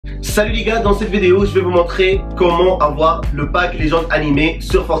Salut les gars, dans cette vidéo je vais vous montrer comment avoir le pack Légendes Animées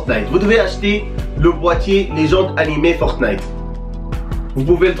sur Fortnite. Vous devez acheter le boîtier Légendes Animées Fortnite. Vous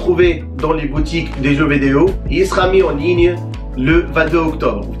pouvez le trouver dans les boutiques des jeux vidéo et il sera mis en ligne le 22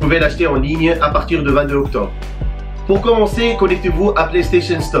 octobre. Vous pouvez l'acheter en ligne à partir du 22 octobre. Pour commencer, connectez-vous à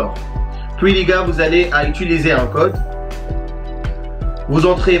PlayStation Store. Puis les gars, vous allez à utiliser un code. Vous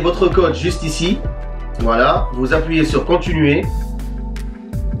entrez votre code juste ici. Voilà, vous appuyez sur continuer.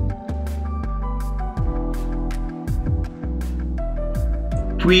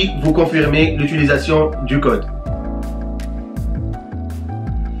 Puis vous confirmez l'utilisation du code.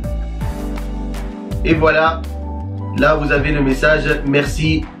 Et voilà, là vous avez le message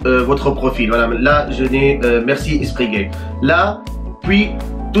merci votre profil. Voilà, là je n'ai merci Esprit Gay. Là, puis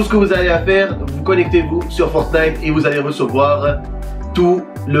tout ce que vous allez à faire, vous connectez-vous sur Fortnite et vous allez recevoir tout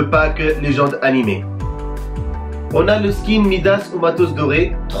le pack Légendes Animées. On a le skin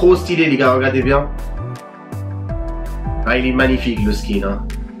SKINMIDASAUMATOSDORÉ, trop stylé les gars, regardez bien. Ah, il est magnifique le skin, hein.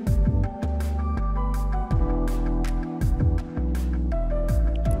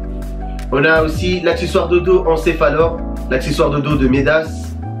 On a aussi l'accessoire de dos en céphalore, l'accessoire de dos de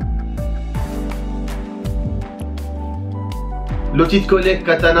Midas. L'OUTILDECOLLECTER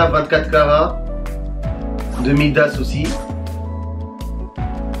Katana 24 carats de Midas aussi.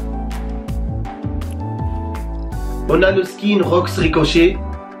 On a le SKINROXRICOCHET,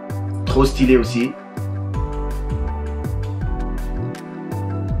 trop stylé aussi.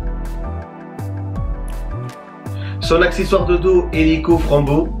 Son accessoire de dos hélico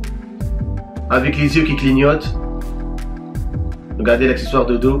frambo avec les yeux qui clignotent. Regardez l'accessoire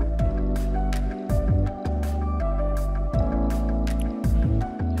de dos.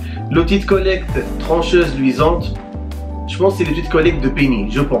 L'OUTILDECOLLECTER trancheuse luisante. Je pense que c'est l'OUTILDECOLLECTER de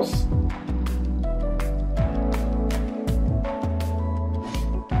Penny, je pense.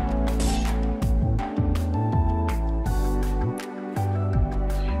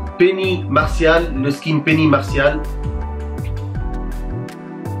 Penny Martiale, le skin Penny Martiale.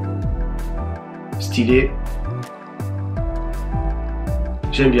 Stylé.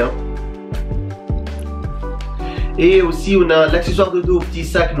 J'aime bien. Et aussi on a l'accessoire de dos petit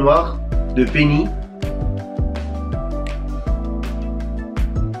sac noir de Penny.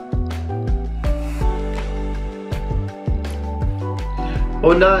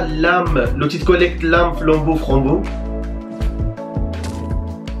 On a l'âme, l'OUTILDECOLLECTER lame flambeau frambo.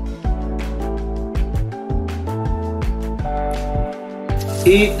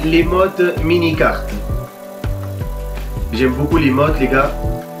 Et l'émote minikart. J'aime beaucoup l'émote les gars.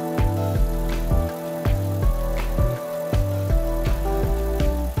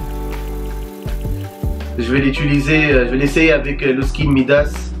 Je vais l'utiliser, je vais l'essayer avec le skin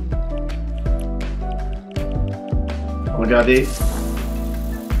Midas. Regardez.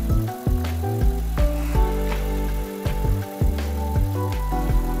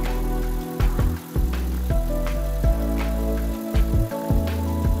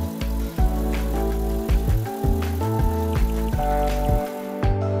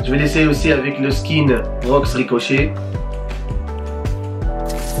 Je vais l'essayer aussi avec le SKINROXRICOCHET.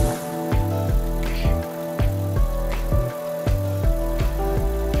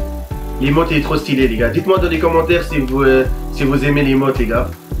 L'emote est trop stylé les gars. Dites-moi dans les commentaires si vous aimez l'emote les gars.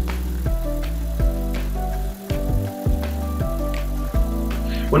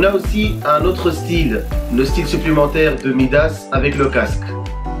 On a aussi un autre style, le style supplémentaire de Midas avec le casque.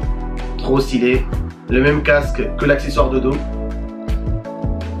 Trop stylé. Le même casque que l'accessoire de dos.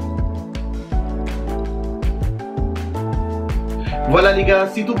 Voilà les gars,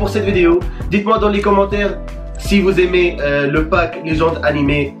 c'est tout pour cette vidéo. Dites-moi dans les commentaires si vous aimez le pack Légendes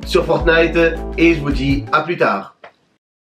Animées sur Fortnite. Et je vous dis à plus tard.